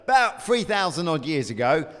About 3,000 odd years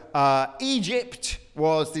ago, Egypt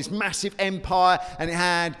was this massive empire, and it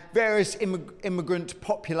had various immigrant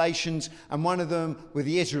populations, and one of them were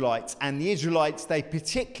the Israelites. And the Israelites, they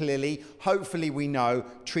particularly, hopefully we know,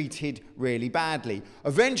 treated really badly.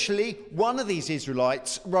 Eventually, one of these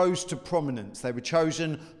Israelites rose to prominence. They were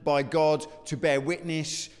chosen by God to bear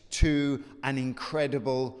witness to an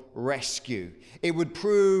incredible rescue. It would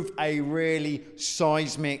prove a really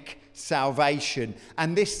seismic salvation.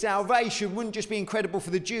 And this salvation wouldn't just be incredible for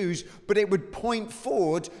the Jews, but it would point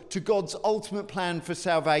forward to God's ultimate plan for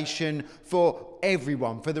salvation for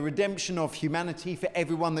everyone, for the redemption of humanity, for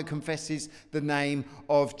everyone that confesses the name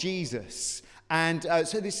of Jesus. And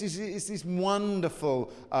so this is this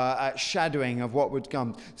wonderful shadowing of what would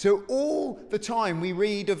come. So all the time we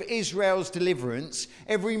read of Israel's deliverance,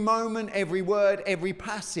 every moment, every word, every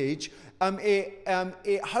passage,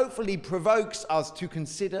 it hopefully provokes us to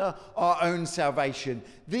consider our own salvation.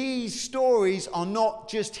 These stories are not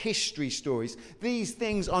just history stories. These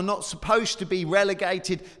things are not supposed to be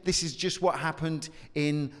relegated. This is just what happened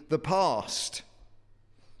in the past.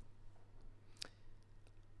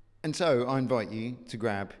 And so I invite you to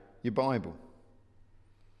grab your Bible.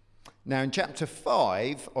 Now in chapter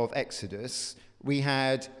 5 of Exodus, we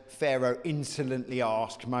had Pharaoh insolently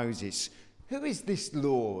ask Moses, "Who is this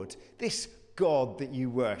Lord, this God that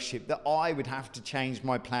you worship, that I would have to change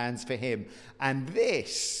my plans for him?" And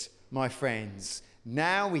this, my friends,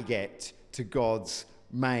 now we get to God's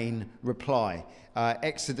main reply.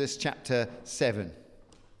 Exodus chapter 7.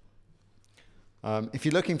 If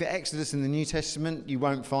you're looking for Exodus in the New Testament, you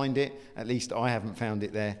won't find it. At least I haven't found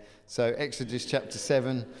it there. So Exodus chapter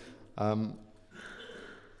 7.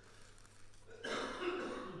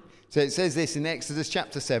 So it says this in Exodus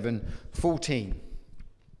chapter 7, 14.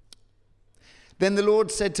 Then the Lord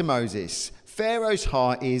said to Moses, "Pharaoh's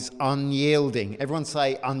heart is unyielding." Everyone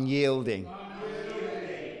say unyielding.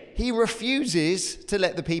 He refuses to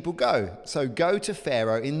let the people go. So go to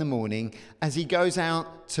Pharaoh in the morning as he goes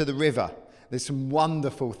out to the river. There's some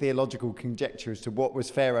wonderful theological conjecture as to what was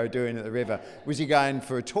Pharaoh doing at the river. Was he going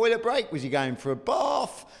for a toilet break? Was he going for a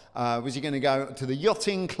bath? Was he going to go to the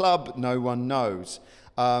yachting club? No one knows.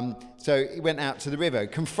 So he went out to the river.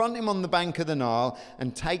 Confront him on the bank of the Nile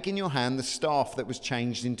and take in your hand the staff that was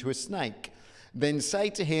changed into a snake. Then say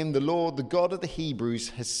to him, "The Lord, the God of the Hebrews,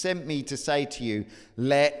 has sent me to say to you,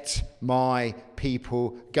 let my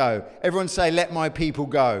people go." Everyone say, "Let my people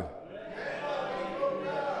go."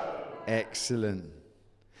 Excellent.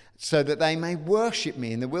 "So that they may worship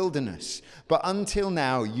me in the wilderness. But until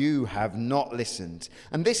now you have not listened.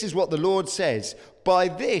 And this is what the Lord says, by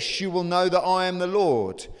this you will know that I am the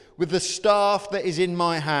Lord. With the staff that is in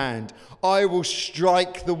my hand, I will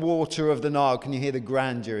strike the water of the Nile." Can you hear the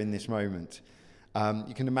grandeur in this moment?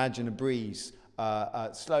 You can imagine a breeze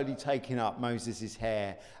slowly taking up Moses'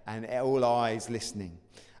 hair and all eyes listening.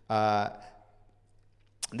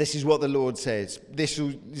 This is what the Lord says. This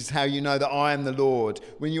is how you know that I am the Lord.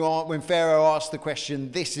 When Pharaoh asks the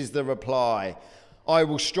question, this is the reply. "I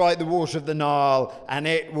will strike the water of the Nile, and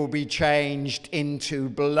it will be changed into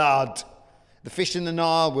blood. The fish in the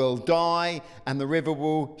Nile will die, and the river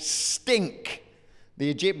will stink. The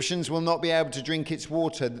Egyptians will not be able to drink its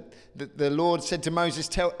water." The Lord said to Moses,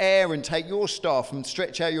 "Tell Aaron, take your staff and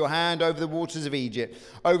stretch out your hand over the waters of Egypt,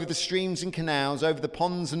 over the streams and canals, over the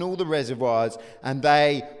ponds and all the reservoirs, and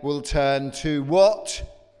they will turn to" what?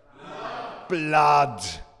 Blood.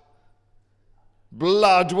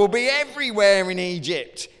 Blood will be everywhere in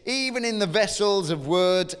Egypt, even in the vessels of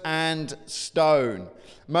wood and stone.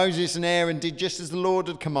 Moses and Aaron did just as the Lord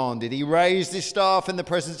had commanded. He raised his staff in the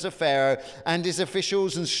presence of Pharaoh and his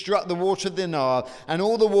officials and struck the water of the Nile, and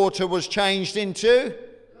all the water was changed into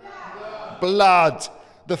blood.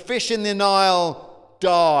 The fish in the Nile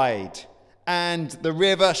died, and the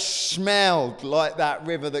river smelled like that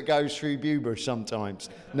river that goes through Buba sometimes.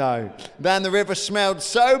 No. Then the river smelled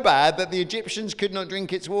so bad that the Egyptians could not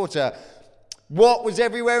drink its water. What was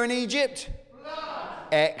everywhere in Egypt? Blood.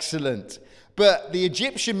 Excellent. But the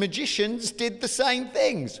Egyptian magicians did the same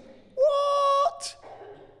things. What?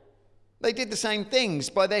 They did the same things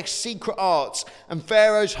by their secret arts, and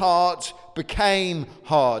Pharaoh's heart became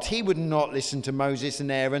hard. He would not listen to Moses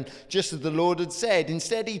and Aaron, just as the Lord had said.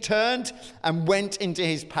 Instead, he turned and went into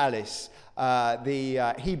his palace.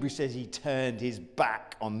 The Hebrew says he turned his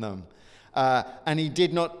back on them. And he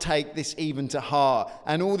did not take this even to heart.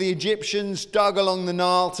 And all the Egyptians dug along the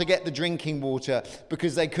Nile to get the drinking water,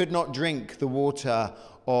 because they could not drink the water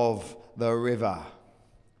of the river.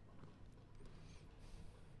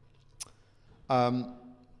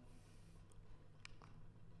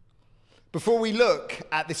 Before we look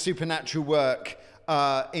at this supernatural work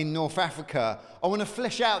in North Africa, I want to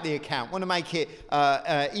flesh out the account, want to make it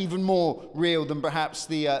even more real than perhaps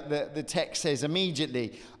the text says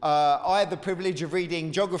immediately. I had the privilege of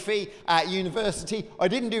reading geography at university. I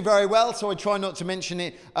didn't do very well, so I try not to mention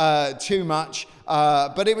it too much,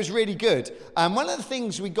 but it was really good. And one of the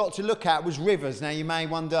things we got to look at was rivers. Now, you may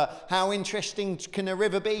wonder, how interesting can a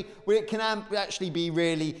river be? Well, it can actually be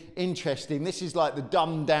really interesting. This is like the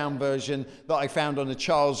dumbed-down version that I found on a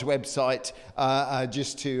Charles website,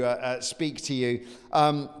 just to speak to you.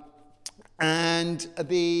 And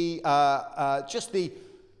the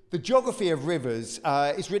geography of rivers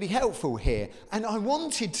is really helpful here. And I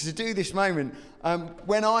wanted to do this moment.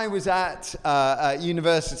 When I was at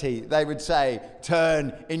university, they would say,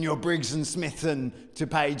 turn in your Briggs and Smithson to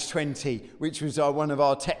page 20, which was one of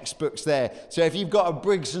our textbooks there. So if you've got a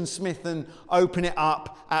Briggs and Smithson, open it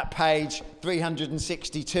up at page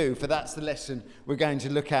 362, for that's the lesson we're going to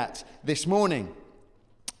look at this morning.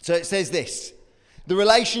 So it says this: the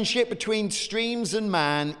relationship between streams and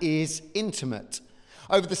man is intimate.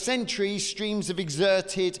 Over the centuries, streams have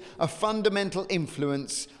exerted a fundamental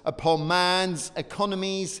influence upon man's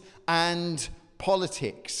economies and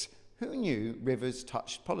politics. Who knew rivers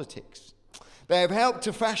touched politics? They have helped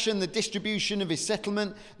to fashion the distribution of his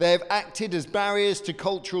settlement. They have acted as barriers to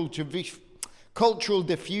cultural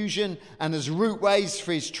diffusion and as routeways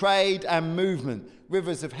for his trade and movement.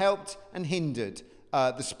 Rivers have helped and hindered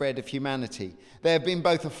the spread of humanity. They have been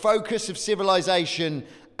both a focus of civilization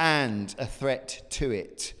and a threat to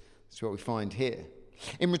it. That's what we find here.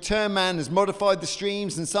 In return, man has modified the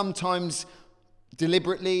streams, and sometimes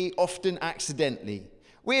deliberately, often accidentally.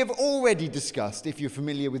 We have already discussed, if you're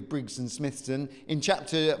familiar with Briggs and Smithson, in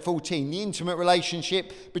chapter 14, the intimate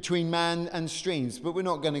relationship between man and streams, but we're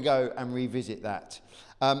not going to go and revisit that.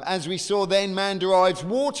 As we saw then, man derives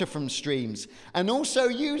water from streams and also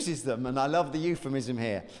uses them, and I love the euphemism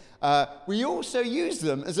here. We also use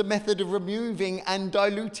them as a method of removing and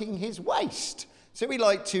diluting his waste. So we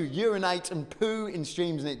like to urinate and poo in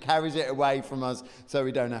streams, and it carries it away from us so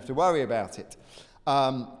we don't have to worry about it.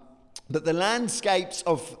 But the landscapes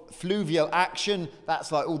of fluvial action,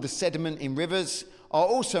 that's like all the sediment in rivers, are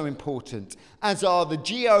also important, as are the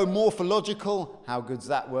geomorphological, how good's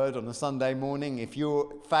that word on a Sunday morning? If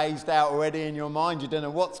you're phased out already in your mind, you don't know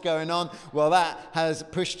what's going on, well, that has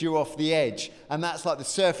pushed you off the edge. And that's like the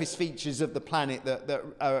surface features of the planet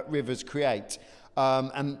that rivers create.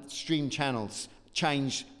 And stream channels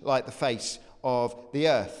change like the face of the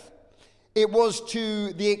earth. It was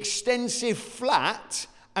to the extensive flat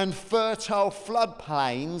and fertile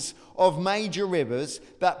floodplains of major rivers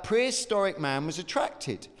that prehistoric man was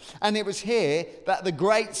attracted. And it was here that the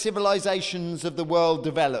great civilizations of the world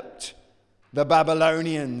developed. The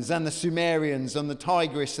Babylonians and the Sumerians on the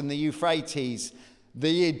Tigris and the Euphrates.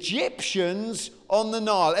 The Egyptians on the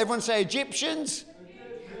Nile. Everyone say Egyptians?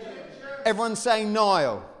 Everyone say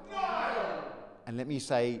Nile. And let me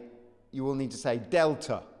say, you all need to say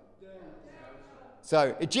Delta.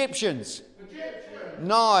 So, Egyptians.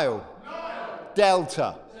 Nile.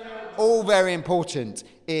 Delta. All very important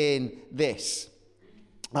in this.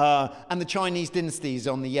 And the Chinese dynasties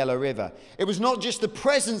on the Yellow River. It was not just the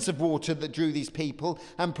presence of water that drew these people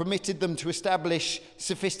and permitted them to establish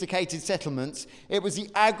sophisticated settlements. It was the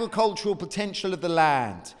agricultural potential of the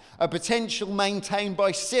land, a potential maintained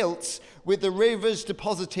by silts with the rivers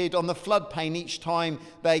deposited on the floodplain each time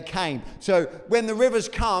they came. So when the rivers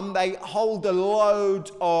come, they hold a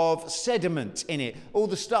load of sediment in it, all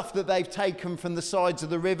the stuff that they've taken from the sides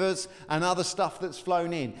of the rivers and other stuff that's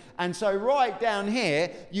flown in. And so right down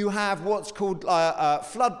here, you have what's called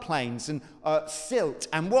floodplains and silt.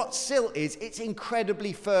 And what silt is, it's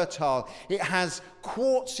incredibly fertile. It has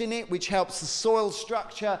quartz in it, which helps the soil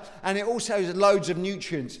structure, and it also has loads of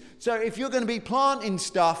nutrients. So if you're going to be planting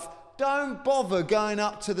stuff, don't bother going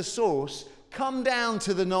up to the source. Come down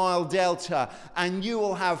to the Nile Delta and you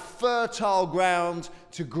will have fertile ground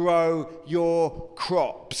to grow your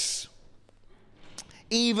crops.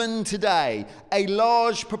 Even today, a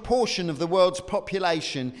large proportion of the world's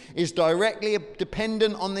population is directly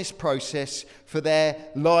dependent on this process for their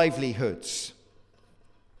livelihoods.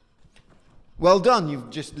 Well done, you've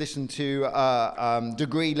just listened to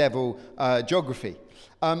degree level geography.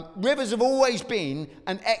 Rivers have always been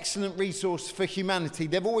an excellent resource for humanity.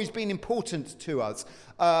 They've always been important to us.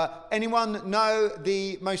 Anyone know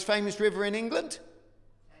the most famous river in England?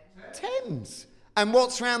 Thames. And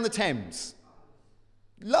what's around the Thames?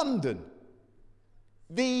 London.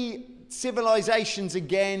 The civilizations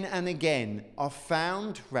again and again are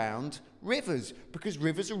found round rivers, because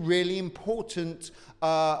rivers are really important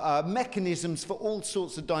mechanisms for all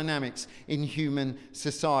sorts of dynamics in human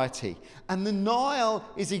society. And the Nile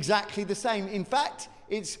is exactly the same. In fact,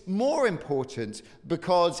 it's more important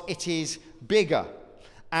because it is bigger.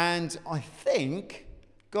 And I think,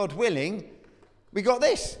 God willing, we got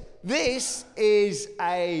this. This is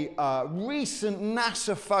a recent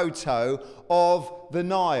NASA photo of the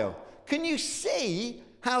Nile. Can you see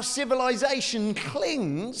how civilization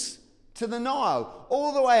clings to the Nile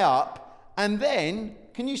all the way up? And then,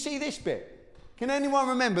 can you see this bit? Can anyone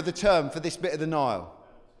remember the term for this bit of the Nile?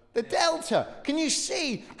 The delta. Can you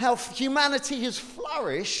see how humanity has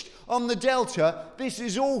flourished on the delta? This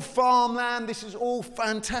is all farmland. This is all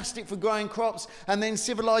fantastic for growing crops. And then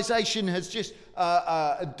civilization has just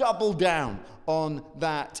doubled down on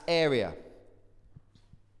that area.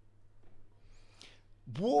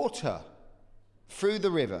 Water through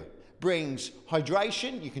the river brings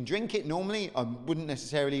hydration. You can drink it normally. I wouldn't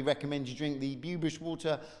necessarily recommend you drink the Bubush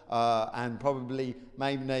water, and probably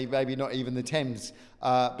maybe not even the Thames.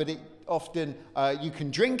 But it often you can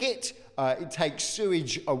drink it. It takes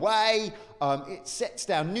sewage away. It sets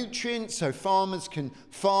down nutrients, so farmers can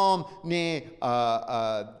farm near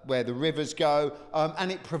where the rivers go,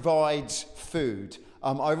 and it provides food.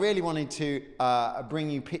 I really wanted to bring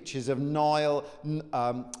you pictures of Nile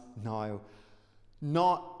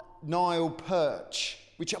perch,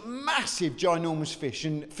 which are massive, ginormous fish,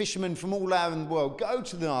 and fishermen from all over the world go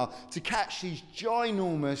to the Nile to catch these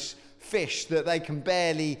ginormous fish that they can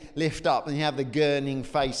barely lift up, and you have the gurning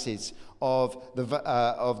faces of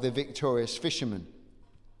the victorious fishermen.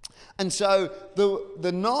 And so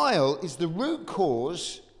the Nile is the root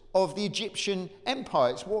cause of the Egyptian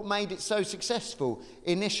empire. It's what made it so successful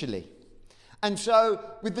initially. And so,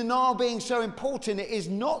 with the Nile being so important, it is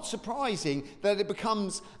not surprising that it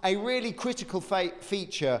becomes a really critical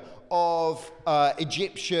feature of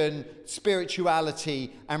Egyptian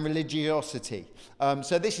spirituality and religiosity.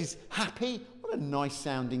 So this is Hapi. What a nice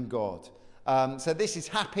sounding god. So this is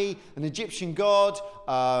Hapi, an Egyptian god.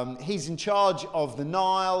 He's in charge of the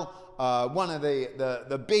Nile. One of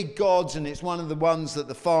the big gods, and it's one of the ones that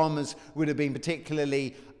the farmers would have been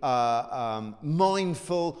particularly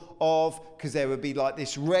mindful of, because there would be like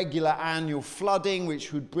this regular annual flooding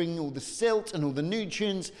which would bring all the silt and all the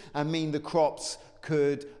nutrients and mean the crops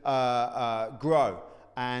could grow.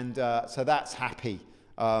 And so that's Hapi,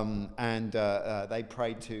 and they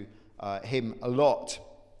prayed to him a lot.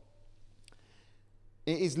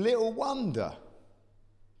 It is little wonder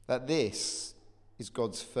that this is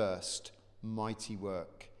God's first mighty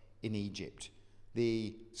work in Egypt.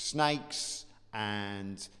 The snakes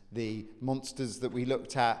and the monsters that we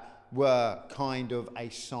looked at were kind of a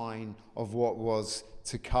sign of what was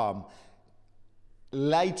to come.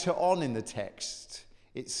 Later on in the text,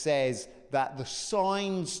 it says that the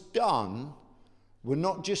signs done were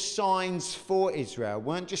not just signs for Israel,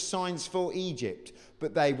 weren't just signs for Egypt,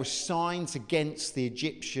 but they were signs against the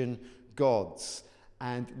Egyptian gods.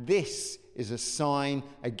 And this is a sign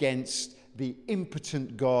against the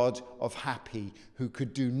impotent God of Hapi, who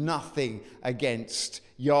could do nothing against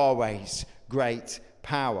Yahweh's great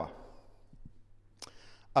power.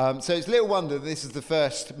 So it's little wonder that this is the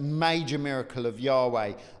first major miracle of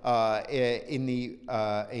Yahweh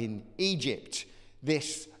in Egypt.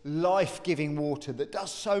 This life-giving water that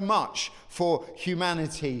does so much for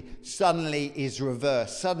humanity suddenly is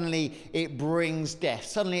reversed. Suddenly it brings death.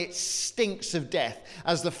 Suddenly it stinks of death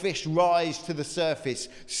as the fish rise to the surface,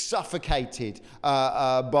 suffocated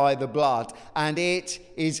by the blood, and it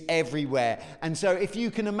is everywhere. And so if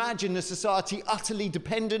you can imagine a society utterly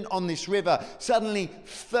dependent on this river, suddenly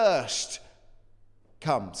thirst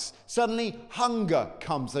comes. Suddenly hunger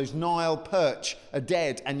comes. Those Nile perch are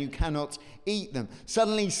dead and you cannot eat them.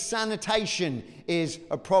 Suddenly sanitation is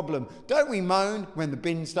a problem. Don't we moan when the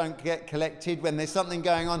bins don't get collected, when there's something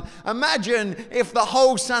going on? Imagine if the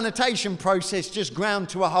whole sanitation process just ground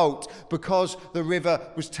to a halt because the river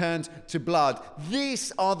was turned to blood.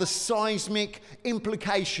 These are the seismic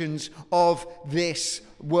implications of this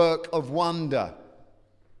work of wonder.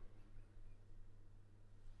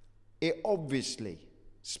 It obviously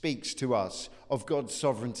speaks to us of God's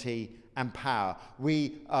sovereignty and power.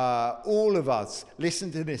 We, all of us,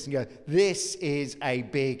 listen to this and go, this is a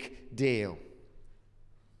big deal.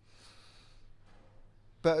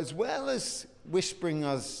 But as well as whispering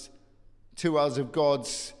to us of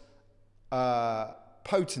God's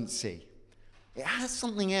potency, it has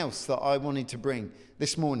something else that I wanted to bring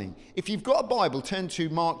this morning. If you've got a Bible, turn to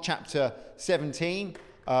Mark chapter 17.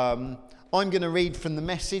 I'm going to read from the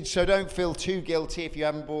Message, so don't feel too guilty if you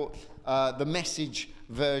haven't bought the Message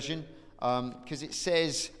version. because it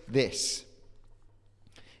says this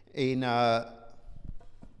in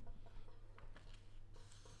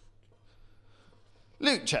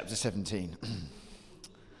Luke chapter 17.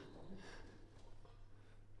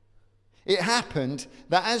 It happened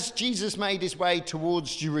that as Jesus made his way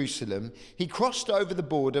towards Jerusalem, he crossed over the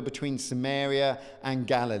border between Samaria and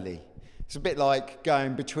Galilee. It's a bit like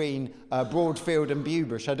going between Broadfield and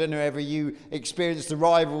Bewbush. I don't know if you experienced the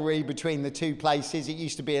rivalry between the two places. It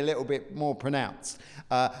used to be a little bit more pronounced.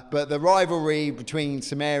 But the rivalry between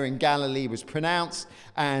Samaria and Galilee was pronounced,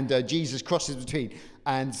 and Jesus crosses between.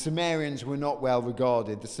 And Samaritans were not well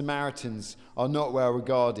regarded. The Samaritans are not well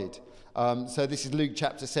regarded. So this is Luke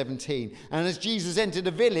chapter 17. And as Jesus entered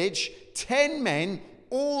a village, 10 men,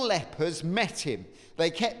 all lepers, met him. They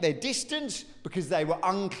kept their distance because they were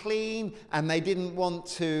unclean and they didn't want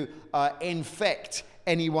to infect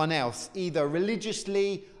anyone else, either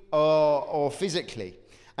religiously or physically.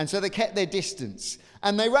 And so they kept their distance.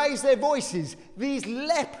 And they raised their voices. These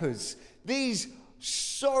lepers, these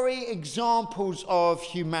sorry examples of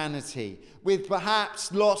humanity, with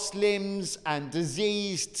perhaps lost limbs and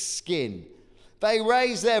diseased skin. They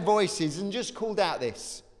raised their voices and just called out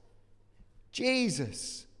this: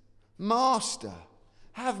 Jesus, Master,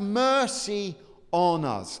 have mercy on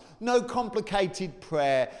us. No complicated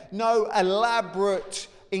prayer, no elaborate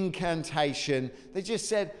incantation. They just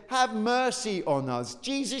said, have mercy on us.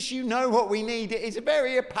 Jesus, you know what we need. It is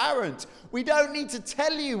very apparent. We don't need to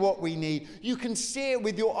tell you what we need. You can see it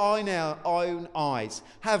with your own eyes.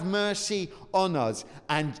 Have mercy on us.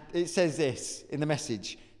 And it says this in the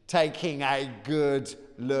message: taking a good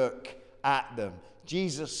look at them.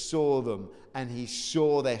 Jesus saw them and he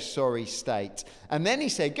saw their sorry state. And then he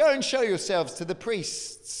said, go and show yourselves to the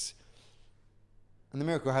priests. And the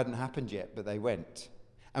miracle hadn't happened yet, but they went.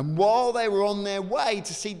 And while they were on their way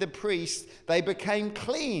to see the priest, they became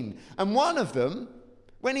clean. And one of them,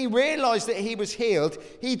 when he realized that he was healed,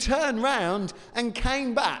 he turned round and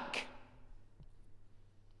came back.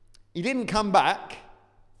 He didn't come back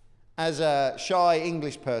as a shy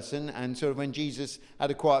English person and sort of when Jesus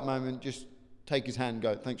had a quiet moment, just take his hand and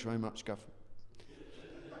go, thanks very much, Guff.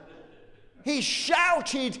 He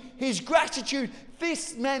shouted his gratitude.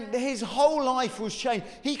 This meant that his whole life was changed.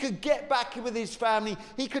 He could get back with his family.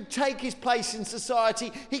 He could take his place in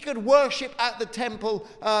society. He could worship at the temple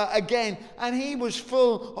again. And he was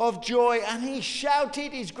full of joy. And he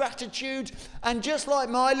shouted his gratitude. And just like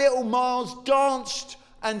my little Miles danced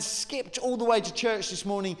and skipped all the way to church this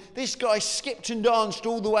morning, this guy skipped and danced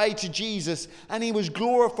all the way to Jesus, and he was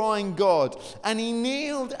glorifying God. And he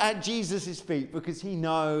kneeled at Jesus' feet because he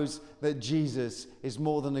knows that Jesus is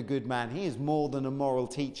more than a good man. He is more than a moral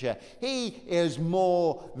teacher. He is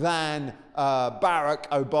more than Barack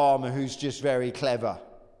Obama, who's just very clever.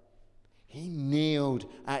 He kneeled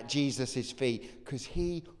at Jesus' feet because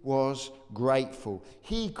he was grateful.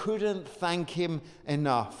 He couldn't thank him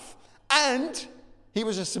enough. And he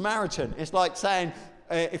was a Samaritan. It's like saying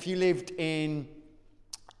if you lived in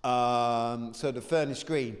sort of Furnace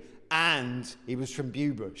Green and he was from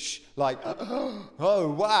Bewbush. Like,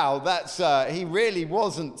 oh, wow, that's he really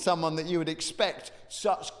wasn't someone that you would expect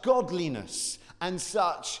such godliness and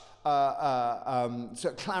such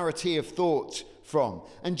clarity of thought from.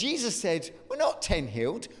 And Jesus said, we're not 10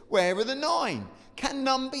 healed. Where are the 9? Can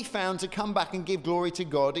none be found to come back and give glory to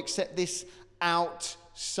God except this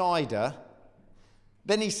outsider?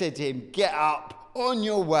 Then he said to him, get up, on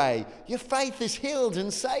your way. Your faith has healed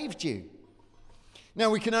and saved you. Now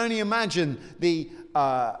we can only imagine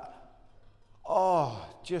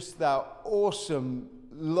just that awesome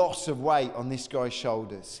loss of weight on this guy's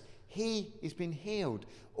shoulders. He has been healed.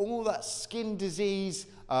 All that skin disease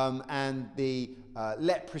and the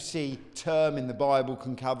leprosy term in the Bible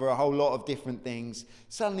can cover a whole lot of different things.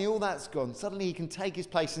 Suddenly all that's gone. Suddenly he can take his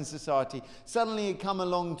place in society. Suddenly he come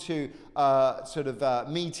along to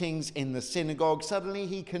meetings in the synagogue. Suddenly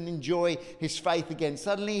he can enjoy his faith again.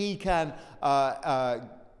 Suddenly he can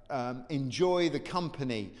enjoy the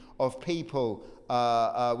company of people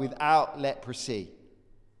without leprosy.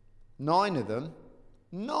 9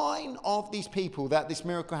 of these people that this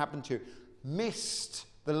miracle happened to missed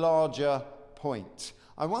the larger point.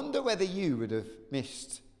 I wonder whether you would have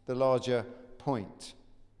missed the larger point.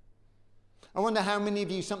 I wonder how many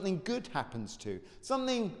of you something good happens to.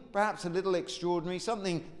 Something perhaps a little extraordinary,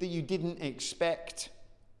 something that you didn't expect.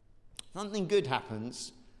 Something good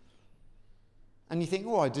happens and you think,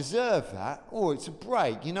 oh, I deserve that. Oh, it's a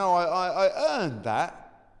break. You know, I earned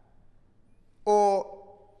that. Or,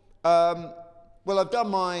 well, I've done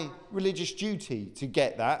my religious duty to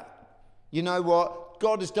get that. You know what?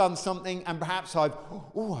 God has done something, and perhaps I've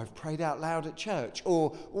prayed out loud at church,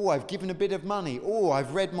 or I've given a bit of money, or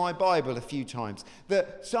I've read my Bible a few times,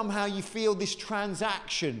 that somehow you feel this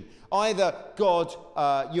transaction. Either God,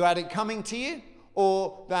 you had it coming to you,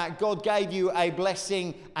 or that God gave you a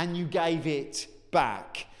blessing and you gave it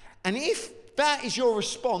back. And if that is your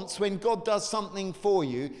response when God does something for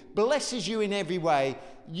you, blesses you in every way,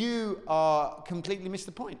 you are completely missed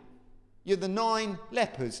the point. You're the 9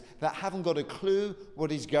 lepers that haven't got a clue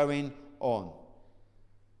what is going on.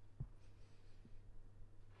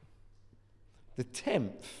 The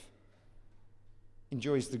 10th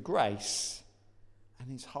enjoys the grace,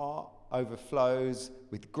 and his heart overflows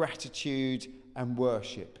with gratitude and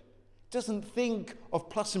worship. Doesn't think of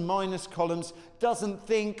plus and minus columns, doesn't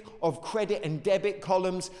think of credit and debit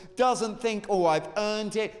columns, doesn't think, I've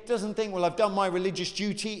earned it, doesn't think, I've done my religious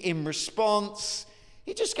duty in response.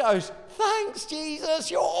 He just goes, thanks, Jesus,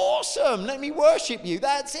 you're awesome. Let me worship you.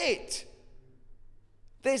 That's it.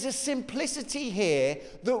 There's a simplicity here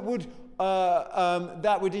that would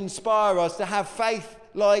inspire us to have faith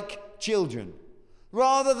like children.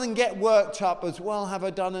 Rather than get worked up as, have I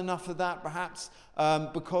done enough of that perhaps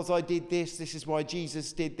because I did this is why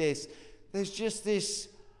Jesus did this. There's just this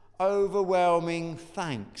overwhelming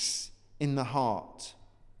thanks in the heart.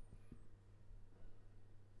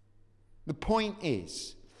 The point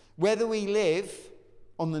is, whether we live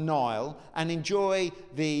on the Nile and enjoy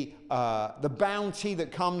the bounty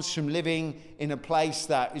that comes from living in a place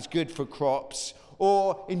that is good for crops,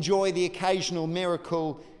 or enjoy the occasional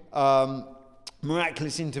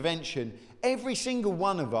miraculous intervention, every single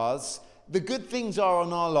one of us, the good things are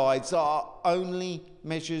on our lives are only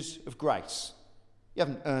measures of grace. You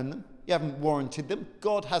haven't earned them. You haven't warranted them.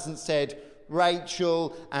 God hasn't said,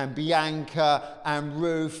 Rachel and Bianca and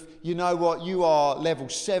Ruth, you know what, you are level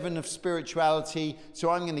 7 of spirituality, so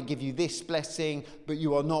I'm going to give you this blessing, but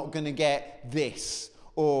you are not going to get this.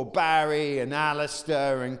 Or Barry and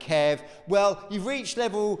Alistair and Kev. Well, you've reached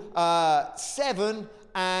level 7,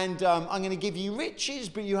 and I'm going to give you riches,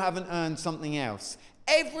 but you haven't earned something else.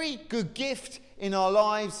 Every good gift in our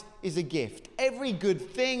lives is a gift. Every good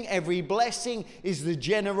thing, every blessing is the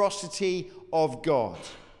generosity of God.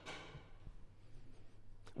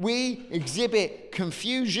 We exhibit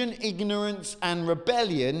confusion, ignorance, and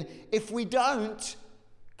rebellion if we don't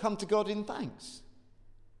come to God in thanks.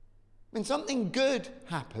 When something good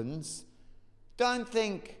happens, don't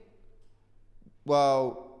think,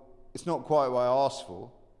 it's not quite what I asked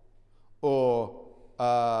for, or,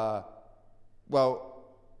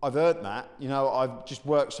 I've earned that, I've just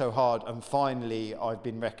worked so hard and finally I've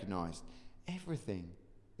been recognised. Everything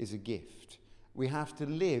is a gift. We have to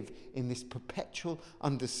live in this perpetual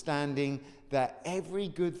understanding that every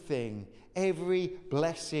good thing, every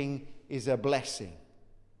blessing is a blessing.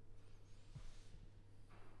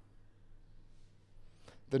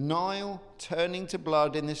 The Nile turning to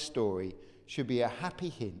blood in this story should be a happy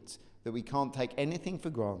hint that we can't take anything for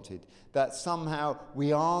granted, that somehow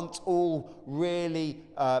we aren't all really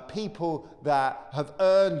people that have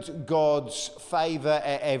earned God's favour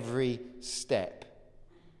at every step.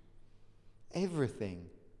 Everything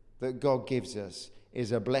that God gives us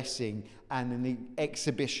is a blessing and an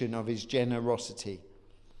exhibition of his generosity.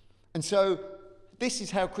 And so this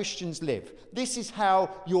is how Christians live. This is how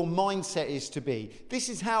your mindset is to be. This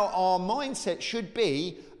is how our mindset should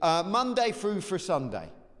be Monday through for Sunday.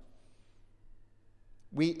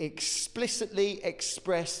 We explicitly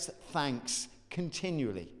express thanks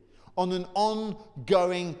continually on an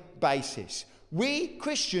ongoing basis. We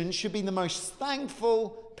Christians should be the most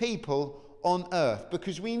thankful people on earth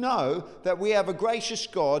because we know that we have a gracious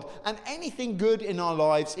God and anything good in our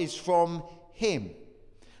lives is from him.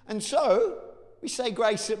 And so we say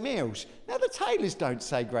grace at meals. Now the Taylors don't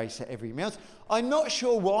say grace at every meal. I'm not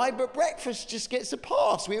sure why, but breakfast just gets a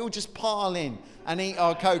pass. We all just pile in and eat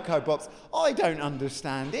our Cocoa Pops. I don't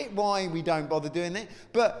understand it, why we don't bother doing it.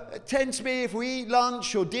 But it tends to be if we eat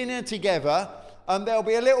lunch or dinner together, there'll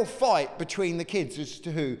be a little fight between the kids as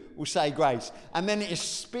to who will say grace. And then it is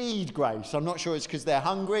speed grace. I'm not sure it's because they're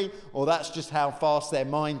hungry or that's just how fast their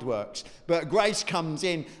mind works. But grace comes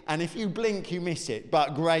in and if you blink, you miss it.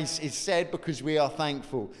 But grace is said because we are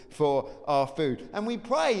thankful for our food. And we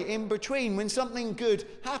pray in between when something good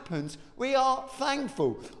happens. We are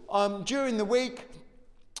thankful. During the week,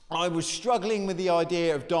 I was struggling with the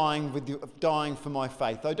idea of dying for my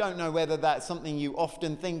faith. I don't know whether that's something you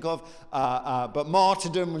often think of, but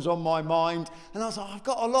martyrdom was on my mind. And I was like, I've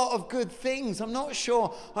got a lot of good things. I'm not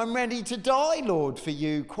sure I'm ready to die, Lord, for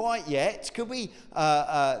you quite yet. Could we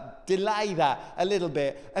delay that a little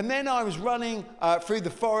bit? And then I was running through the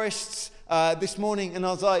forests this morning, and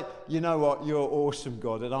I was like, you know what, you're awesome,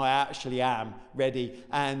 God, and I actually am ready.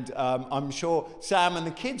 And I'm sure Sam and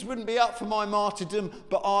the kids wouldn't be up for my martyrdom,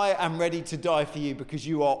 but I am ready to die for you because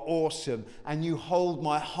you are awesome and you hold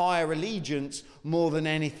my higher allegiance more than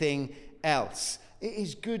anything else. It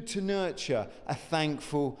is good to nurture a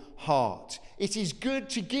thankful heart. It is good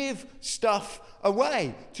to give stuff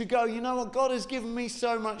away, to go, you know what, God has given me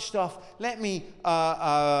so much stuff. Let me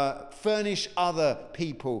furnish other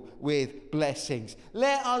people with blessings.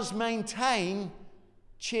 Let us maintain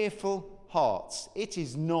cheerful hearts. It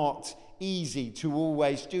is not easy to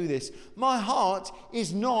always do this. My heart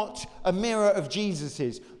is not a mirror of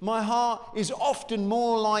Jesus's. My heart is often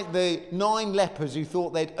more like the 9 lepers who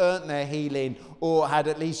thought they'd earned their healing or had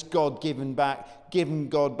at least given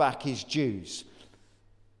God back his dues.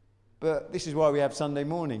 But this is why we have Sunday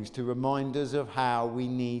mornings, to remind us of how we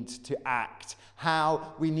need to act,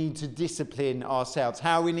 how we need to discipline ourselves,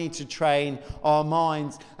 how we need to train our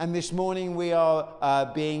minds. And this morning we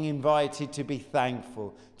are being invited to be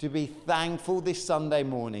thankful this Sunday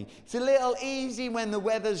morning. It's a little easy when the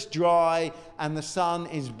weather's dry and the sun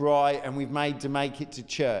is bright and we've made to make it to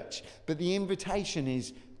church. But the invitation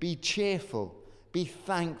is be cheerful, be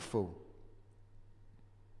thankful.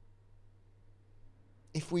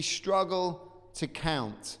 If we struggle to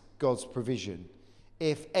count God's provision,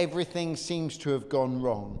 if everything seems to have gone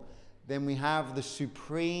wrong, then we have the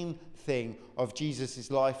supreme thing of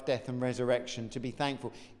Jesus' life, death and resurrection to be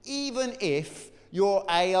thankful. Even if you're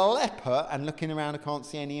a leper, and looking around I can't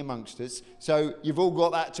see any amongst us, so you've all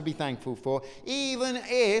got that to be thankful for. Even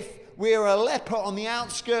if we're a leper on the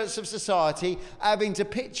outskirts of society, having to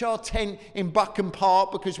pitch our tent in Buckham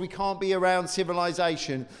Park because we can't be around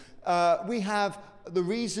civilization, we have the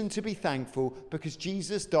reason to be thankful because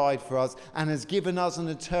Jesus died for us and has given us an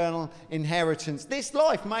eternal inheritance. This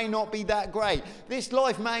life may not be that great. This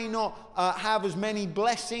life may not have as many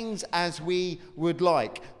blessings as we would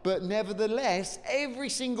like. But nevertheless, every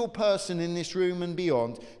single person in this room and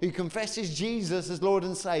beyond who confesses Jesus as Lord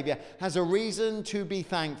and Saviour has a reason to be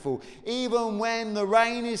thankful. Even when the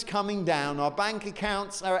rain is coming down, our bank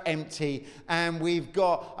accounts are empty, and we've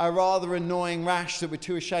got a rather annoying rash that we're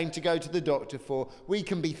too ashamed to go to the doctor for, we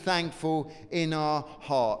can be thankful in our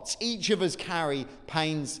hearts. Each of us carry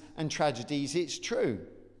pains and tragedies, it's true,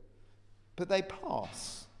 but they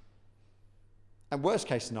pass. And worst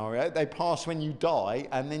case scenario, they pass when you die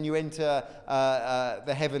and then you enter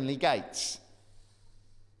the heavenly gates.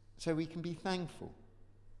 So we can be thankful.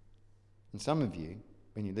 And some of you,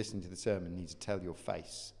 when you listen to the sermon, need to tell your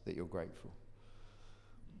face that you're grateful.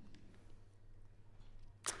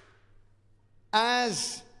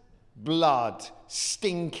 As blood,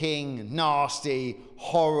 stinking, nasty,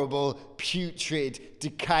 horrible, putrid,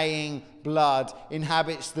 decaying blood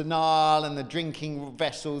inhabits the Nile and the drinking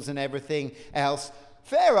vessels and everything else,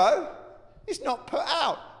 Pharaoh is not put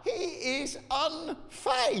out. He is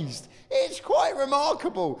unfazed. It's quite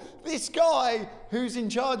remarkable. This guy who's in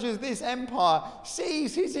charge of this empire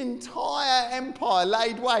sees his entire empire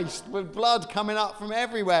laid waste with blood coming up from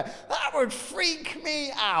everywhere. That would freak me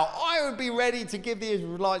out. I would be ready to give the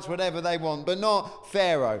Israelites whatever they want, but not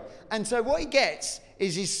Pharaoh. And so what he gets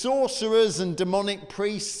is his sorcerers and demonic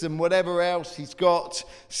priests and whatever else he's got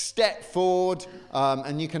step forward,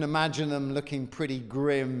 and you can imagine them looking pretty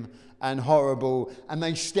grim and horrible, and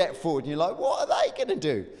they step forward and you're like, what are they going to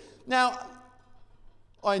do? Now,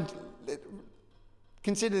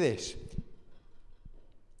 consider this.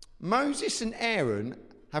 Moses and Aaron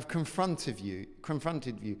have confronted you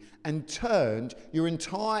and turned your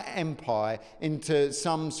entire empire into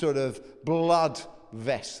some sort of blood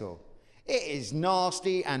vessel. It is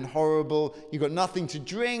nasty and horrible. You've got nothing to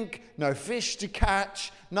drink, no fish to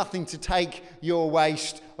catch, nothing to take your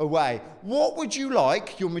waste away. What would you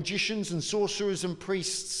like your magicians and sorcerers and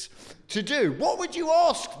priests to do? What would you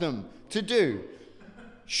ask them to do?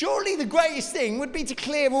 Surely the greatest thing would be to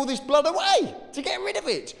clear all this blood away, to get rid of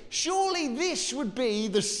it. Surely this would be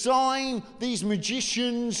the sign these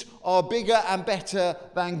magicians are bigger and better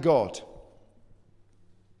than God.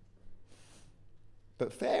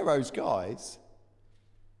 But Pharaoh's guys,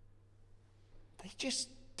 they just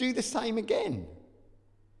do the same again.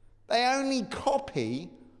 They only copy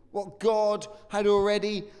what God had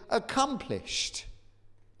already accomplished.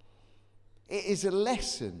 It is a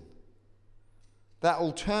lesson that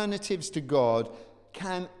alternatives to God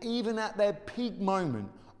can, even at their peak moment,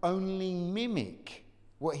 only mimic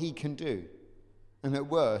what he can do. And at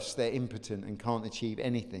worst, they're impotent and can't achieve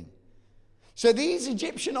anything. So these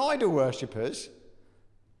Egyptian idol worshippers,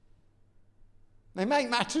 they make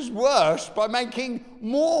matters worse by making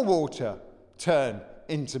more water turn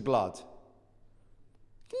into blood.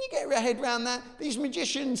 Can you get your head around that? These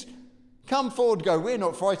magicians come forward, go, we're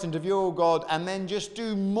not frightened of your God, and then just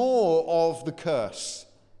do more of the curse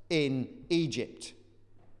in Egypt.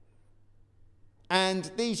 And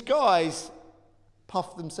these guys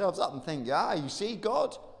puff themselves up and think, yeah, you see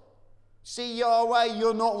God? See Yahweh,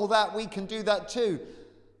 you're not all that, we can do that too.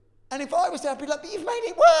 And if I was there, I'd be like, but you've made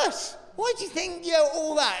it worse. Why do you think you're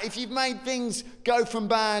all that if you've made things go from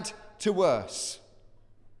bad to worse?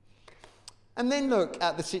 And then look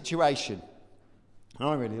at the situation. And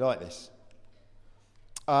I really like this.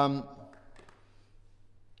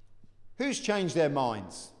 Who's changed their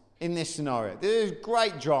minds in this scenario? There's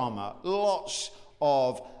great drama, lots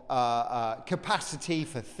of capacity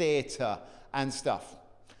for theatre and stuff.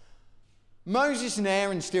 Moses and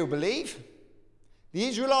Aaron still believe. The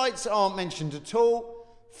Israelites aren't mentioned at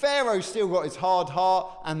all. Pharaoh's still got his hard heart,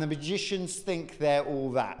 and the magicians think they're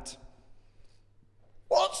all that.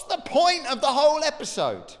 What's the point of the whole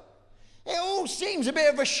episode? It all seems a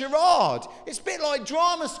bit of a charade. It's a bit like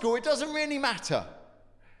drama school. It doesn't really matter.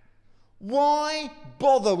 Why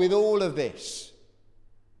bother with all of this?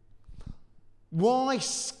 Why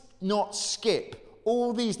not skip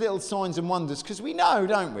all these little signs and wonders? Because we know,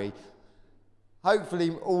 don't we?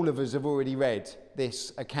 Hopefully all of us have already read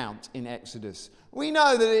this account in Exodus. We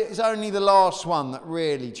know that it's only the last one that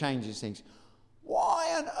really changes things.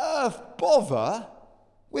 Why on earth bother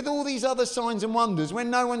with all these other signs and wonders when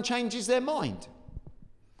no one changes their mind?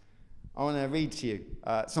 I want to read to you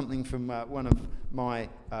something from one of my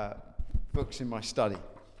books in my study.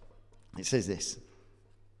 It says this.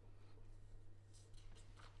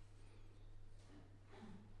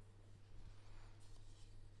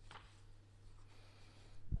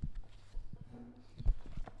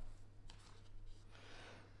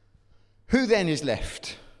 Who then is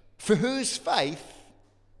left, for whose faith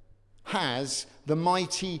has the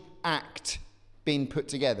mighty act been put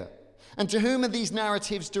together? And to whom are these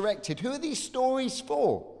narratives directed? Who are these stories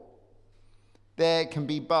for? There can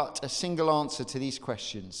be but a single answer to these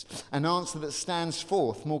questions, an answer that stands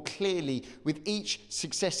forth more clearly with each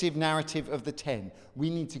successive narrative of the 10. We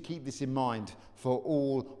need to keep this in mind for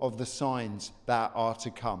all of the signs that are to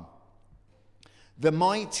come. The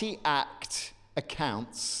mighty act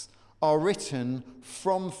accounts are written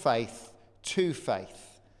from faith to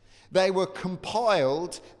faith. They were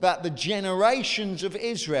compiled that the generations of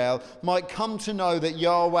Israel might come to know that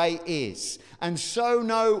Yahweh is, and so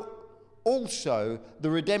know also the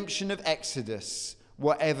redemption of Exodus,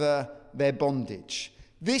 whatever their bondage.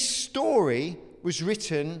 This story was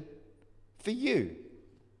written for you.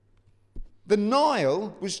 The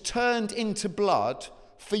Nile was turned into blood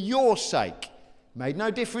for your sake. Made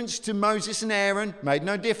no difference to Moses and Aaron, made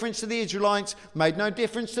no difference to the Israelites, made no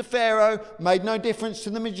difference to Pharaoh, made no difference to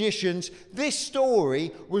the magicians. This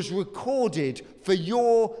story was recorded for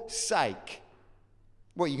your sake.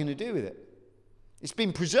 What are you going to do with it? It's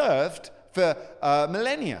been preserved for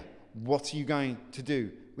millennia. What are you going to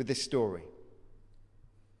do with this story?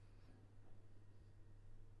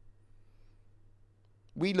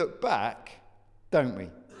 We look back, don't we,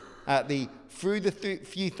 at through the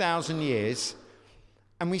few thousand years,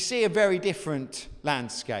 and we see a very different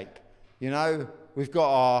landscape. You know, we've got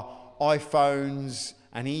our iPhones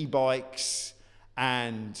and e-bikes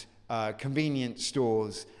and convenience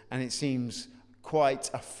stores, and it seems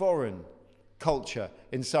quite a foreign culture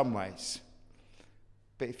in some ways.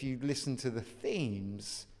 But if you listen to the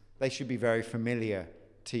themes, they should be very familiar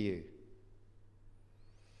to you.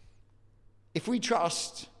 If we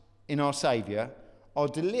trust in our Saviour, our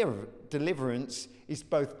deliverance is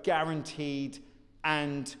both guaranteed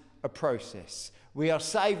and a process. We are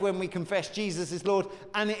saved when we confess Jesus is Lord,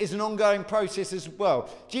 and it is an ongoing process as well.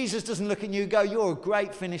 Jesus doesn't look at you and go, you're a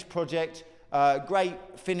great finished project, great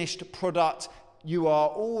finished product. You are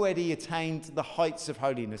already attained the heights of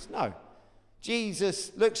holiness. No.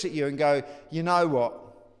 Jesus looks at you and go, you know what?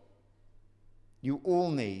 You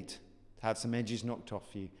all need to have some edges knocked off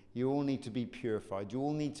you. You all need to be purified. You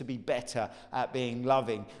all need to be better at being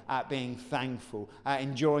loving, at being thankful, at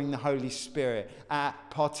enjoying the Holy Spirit, at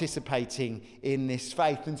participating in this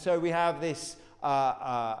faith. And so we have this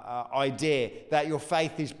idea that your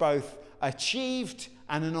faith is both achieved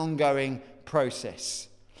and an ongoing process.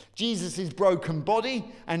 Jesus' broken body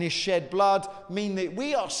and his shed blood mean that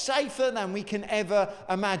we are safer than we can ever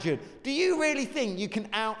imagine. Do you really think you can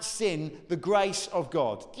out-sin the grace of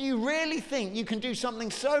God? Do you really think you can do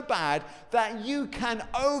something so bad that you can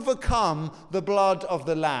overcome the blood of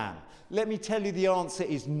the Lamb? Let me tell you, the answer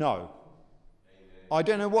is no. Amen. I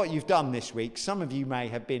don't know what you've done this week. Some of you may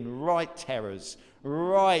have been right terrors,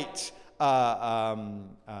 right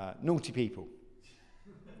naughty people.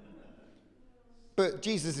 but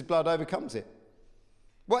Jesus' blood overcomes it.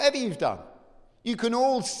 Whatever you've done, you can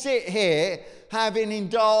all sit here having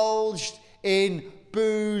indulged in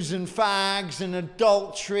booze and fags and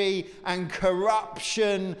adultery and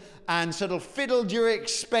corruption and sort of fiddled your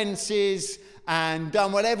expenses and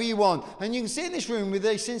done whatever you want. And you can sit in this room with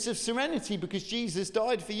a sense of serenity because Jesus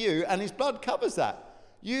died for you and his blood covers that.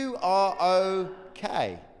 You are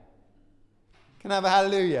okay. Can I have a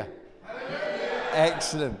hallelujah? Hallelujah.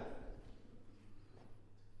 Excellent.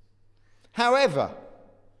 However,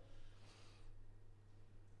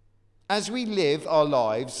 as we live our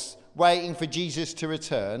lives waiting for Jesus to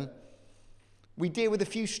return, we deal with a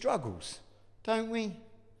few struggles, don't we?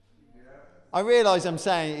 Yeah. I realise I'm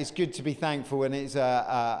saying it's good to be thankful and it's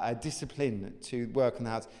a discipline to work on the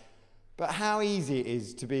house. But how easy it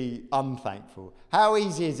is to be unthankful. How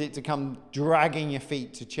easy is it to come dragging your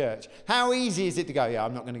feet to church? How easy is it to go, yeah,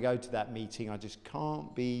 I'm not going to go to that meeting. I just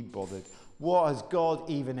can't be bothered. What has God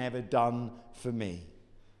even ever done for me?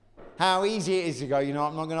 How easy it is to go, I'm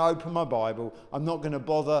not going to open my Bible. I'm not going to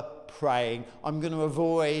bother praying. I'm going to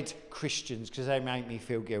avoid Christians because they make me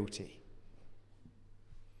feel guilty.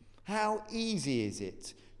 How easy is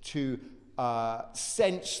it to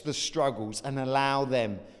sense the struggles and allow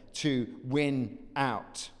them to win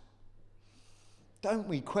out? Don't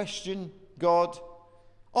we question God?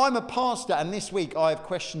 I'm a pastor, and this week I have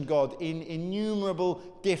questioned God in innumerable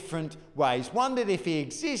different ways. Wondered if he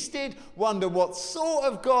existed, wondered what sort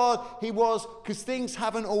of God he was, because things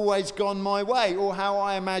haven't always gone my way or how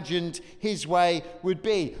I imagined his way would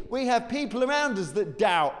be. We have people around us that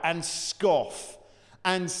doubt and scoff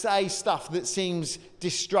and say stuff that seems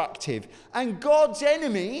destructive. And God's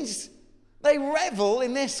enemies, they revel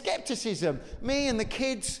in their skepticism. Me and the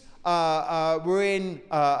kids were in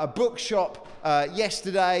a bookshop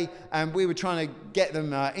yesterday, and we were trying to get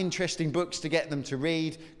them interesting books to get them to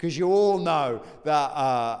read, because you all know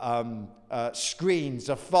that screens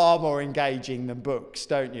are far more engaging than books,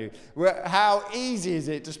 don't you? How easy is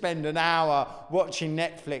it to spend an hour watching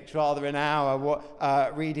Netflix rather than an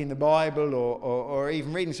hour reading the Bible or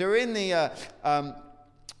even reading? So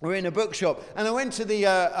we're in a bookshop, and I went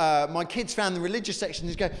to my kids found the religious section.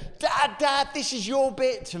 They go, Dad, this is your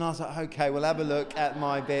bit. And I was like, okay, we'll have a look at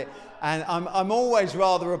my bit. And I'm always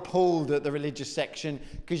rather appalled at the religious section,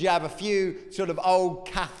 because you have a few sort of old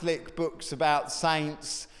Catholic books about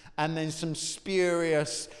saints, and then some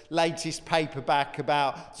spurious latest paperback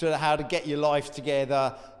about sort of how to get your life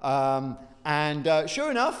together. Sure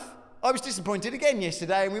enough, I was disappointed again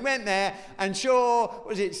yesterday, and we went there, and sure,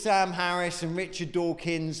 was it Sam Harris and Richard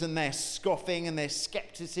Dawkins, and their scoffing and their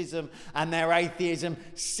skepticism and their atheism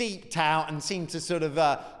seeped out and seemed to sort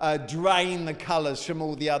of drain the colours from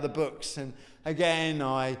all the other books. And again,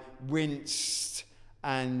 I winced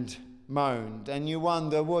and moaned. And you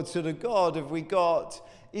wonder, what sort of God have we got?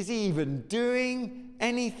 Is he even doing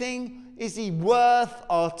anything? Is he worth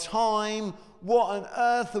our time? What on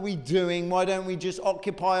earth are we doing? Why don't we just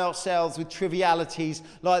occupy ourselves with trivialities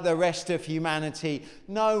like the rest of humanity?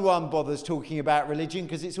 No one bothers talking about religion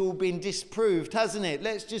because it's all been disproved, hasn't it?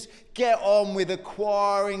 Let's just get on with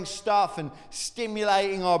acquiring stuff and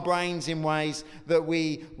stimulating our brains in ways that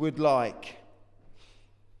we would like.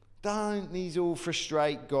 Don't these all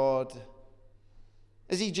frustrate God?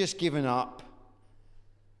 Has he just given up?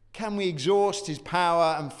 Can we exhaust his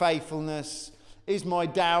power and faithfulness? Is my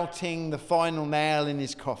doubting the final nail in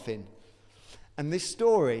his coffin? And this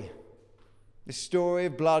story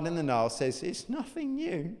of blood in the Nile says it's nothing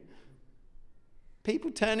new.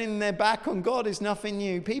 People turning their back on God is nothing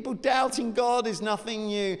new. People doubting God is nothing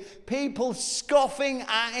new. People scoffing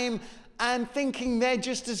at him and thinking they're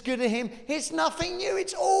just as good as him, it's nothing new.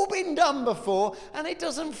 It's all been done before, and it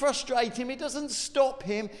doesn't frustrate him. It doesn't stop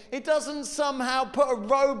him. It doesn't somehow put a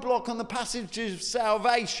roadblock on the passage of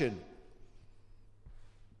salvation.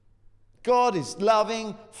 God is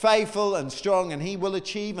loving, faithful, and strong, and he will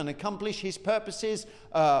achieve and accomplish his purposes,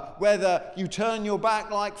 whether you turn your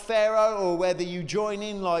back like Pharaoh or whether you join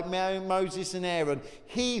in like Moses and Aaron.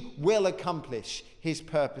 He will accomplish his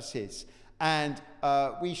purposes, and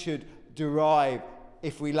we should derive,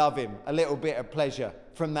 if we love him, a little bit of pleasure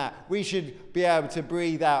from that. We should be able to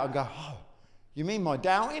breathe out and go, oh, you mean my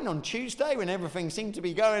doubting on Tuesday when everything seemed to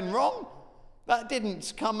be going wrong? That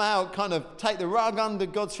didn't come out, kind of take the rug under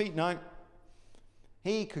God's feet. No.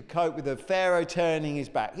 He could cope with the Pharaoh turning his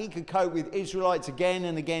back. He could cope with Israelites again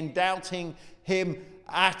and again doubting him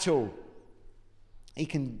at all. He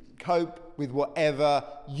can cope with whatever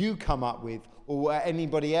you come up with or what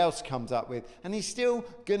anybody else comes up with. And he's still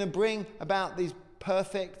going to bring about this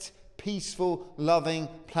perfect, peaceful, loving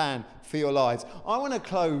plan for your lives. I want to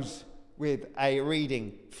close with a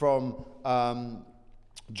reading from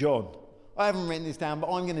John. I haven't written this down,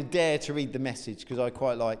 but I'm going to dare to read the Message because I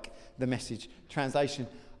quite like the Message translation.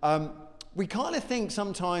 We kind of think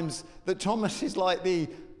sometimes that Thomas is like the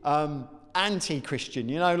anti-Christian,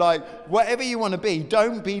 like whatever you want to be,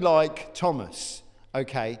 don't be like Thomas,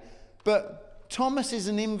 okay? But Thomas is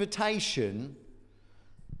an invitation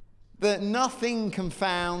that nothing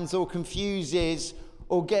confounds or confuses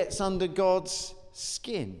or gets under God's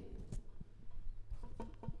skin.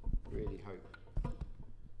 Really hope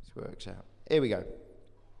this works out. Here we go.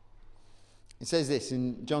 It says this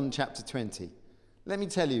in John chapter 20. Let me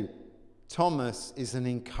tell you, Thomas is an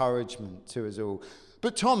encouragement to us all.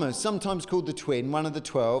 But Thomas, sometimes called the twin, one of the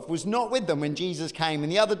 12, was not with them when Jesus came,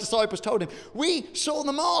 and the other disciples told him, "We saw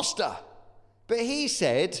the Master." But he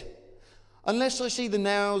said, "Unless I see the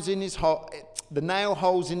nail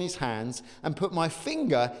holes in his hands and put my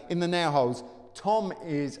finger in the nail holes." Tom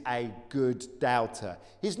is a good doubter.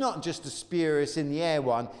 He's not just a spurious in the air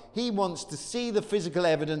one. He wants to see the physical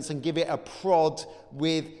evidence and give it a prod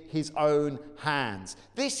with his own hands.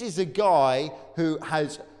 This is a guy who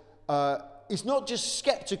is not just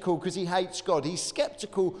skeptical because he hates God. He's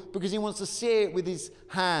skeptical because he wants to see it with his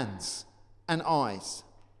hands and eyes.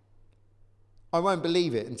 "I won't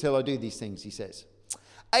believe it until I do these things," he says.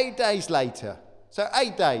 8 days later, so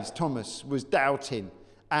 8 days, Thomas was doubting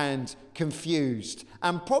and confused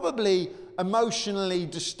and probably emotionally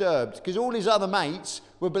disturbed because all his other mates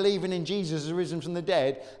were believing in Jesus as risen from the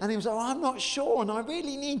dead, and he was like, "I'm not sure and I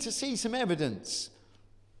really need to see some evidence."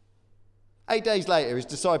 8 days later, his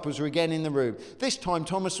disciples were again in the room. This time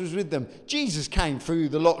Thomas was with them. Jesus came through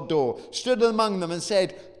the locked door, stood among them and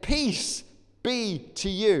said, "Peace be to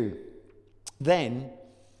you." Then,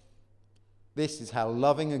 this is how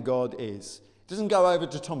loving a God is. Doesn't go over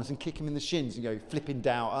to Thomas and kick him in the shins and go, "Flipping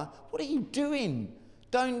doubter, what are you doing?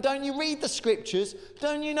 Don't you read the scriptures?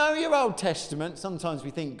 Don't you know your Old Testament?" Sometimes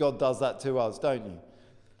we think God does that to us, don't you?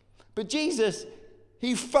 But Jesus,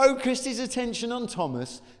 he focused his attention on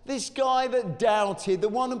Thomas, this guy that doubted, the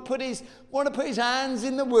one who put his hands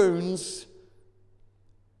in the wounds.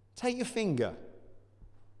 "Take your finger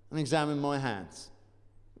and examine my hands."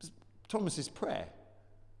 It was Thomas's prayer.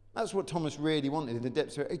 That's what Thomas really wanted in the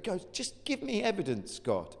depths of it. He goes, "Just give me evidence,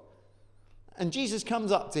 God." And Jesus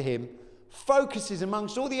comes up to him, focuses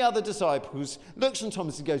amongst all the other disciples, looks on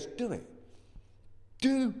Thomas and goes, "Do it.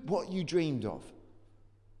 Do what you dreamed of.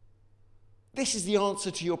 This is the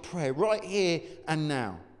answer to your prayer right here and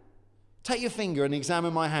now. Take your finger and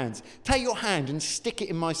examine my hands. Take your hand and stick it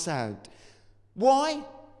in my side." Why?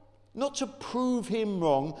 Not to prove him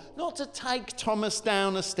wrong, not to take Thomas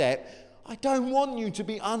down a step. I don't want you to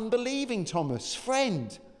be unbelieving, Thomas,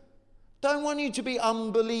 friend. Don't want you to be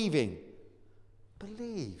unbelieving.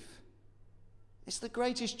 Believe. It's the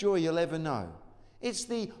greatest joy you'll ever know. It's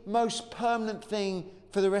the most permanent thing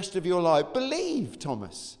for the rest of your life. Believe,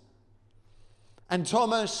 Thomas. And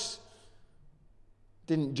Thomas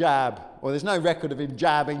didn't jab, or there's no record of him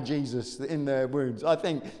jabbing Jesus in the wounds. I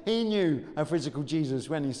think he knew a physical Jesus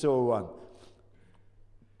when he saw one.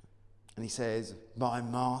 And he says, "My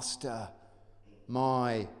Master,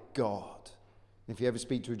 my God." If you ever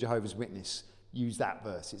speak to a Jehovah's Witness, use that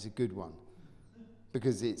verse. It's a good one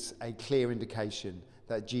because it's a clear indication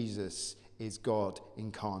that Jesus is God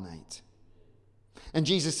incarnate. And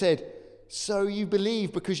Jesus said, "So you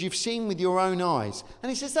believe because you've seen with your own eyes." And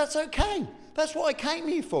he says, "That's okay. That's what I came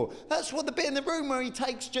here for." That's what the bit in the room where he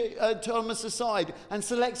takes Thomas aside and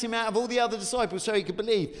selects him out of all the other disciples so he could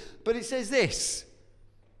believe. But it says this,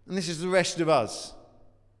 and this is the rest of us.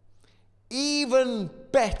 "Even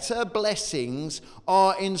better blessings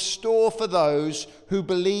are in store for those who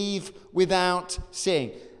believe without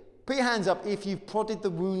seeing." Put your hands up if you've prodded the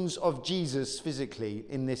wounds of Jesus physically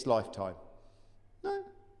in this lifetime.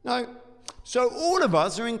 No. So all of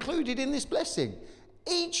us are included in this blessing.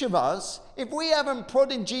 Each of us, if we haven't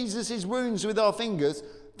prodded Jesus' wounds with our fingers,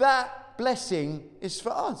 that blessing is for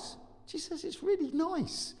us. Jesus says it's really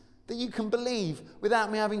nice that you can believe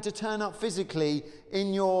without me having to turn up physically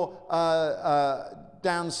in your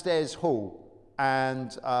downstairs hall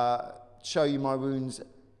and show you my wounds.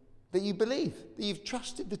 That you believe, that you've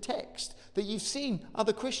trusted the text, that you've seen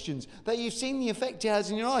other Christians, that you've seen the effect it has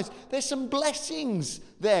in your lives. There's some blessings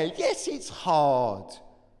there. Yes, it's hard,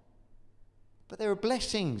 but there are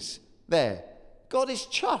blessings there. God is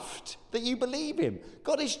chuffed that you believe him.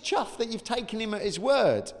 God is chuffed that you've taken him at his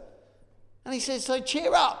word. And he says, so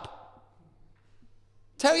cheer up.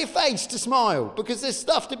 Tell your face to smile because there's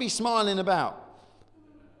stuff to be smiling about.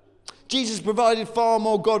 Jesus provided far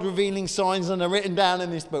more God-revealing signs than are written down in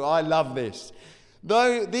this book. I love this.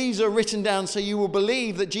 Though these are written down so you will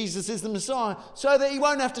believe that Jesus is the Messiah, so that he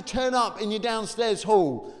won't have to turn up in your downstairs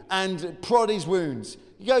hall and prod his wounds.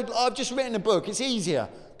 You go, I've just written a book, it's easier.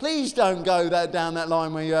 Please don't go down that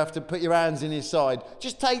line where you have to put your hands in his side.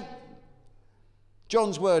 Just take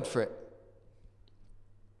John's word for it.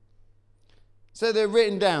 So they're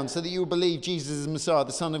written down so that you will believe Jesus is the Messiah,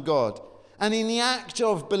 the Son of God. And in the act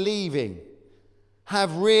of believing,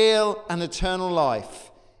 have real and eternal life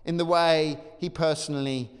in the way he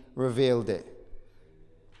personally revealed it.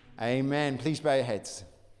 Amen. Please bow your heads.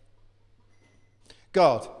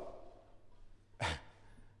 God,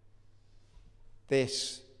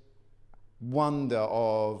 this wonder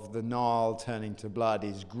of the Nile turning to blood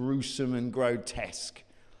is gruesome and grotesque.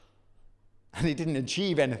 And it didn't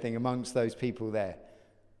achieve anything amongst those people there.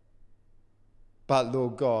 But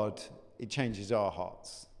Lord God, it changes our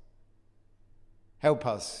hearts. Help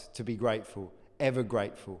us to be grateful, ever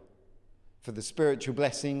grateful, for the spiritual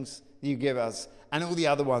blessings you give us and all the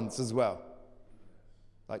other ones as well,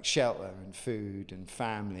 like shelter and food and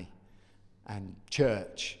family and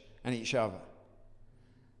church and each other.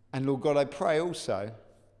 And Lord God, I pray also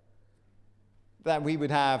that we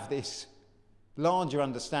would have this larger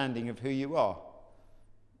understanding of who you are,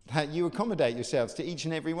 that you accommodate yourselves to each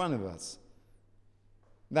and every one of us,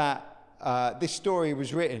 that this story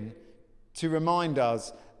was written to remind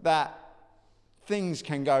us that things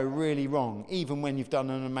can go really wrong, even when you've done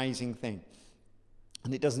an amazing thing.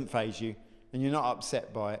 And it doesn't faze you, and you're not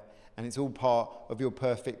upset by it, and it's all part of your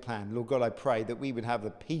perfect plan. Lord God, I pray that we would have the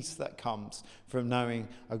peace that comes from knowing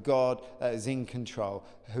a God that is in control,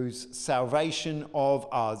 whose salvation of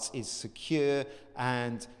us is secure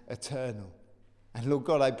and eternal. And Lord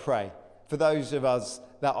God, I pray for those of us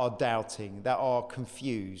that are doubting, that are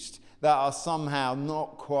confused, that are somehow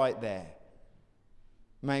not quite there.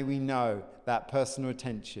 May we know that personal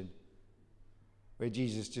attention where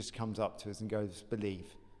Jesus just comes up to us and goes, believe,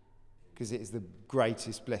 because it is the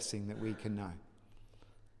greatest blessing that we can know.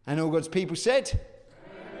 And all God's people said,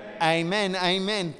 Amen. Amen. Amen.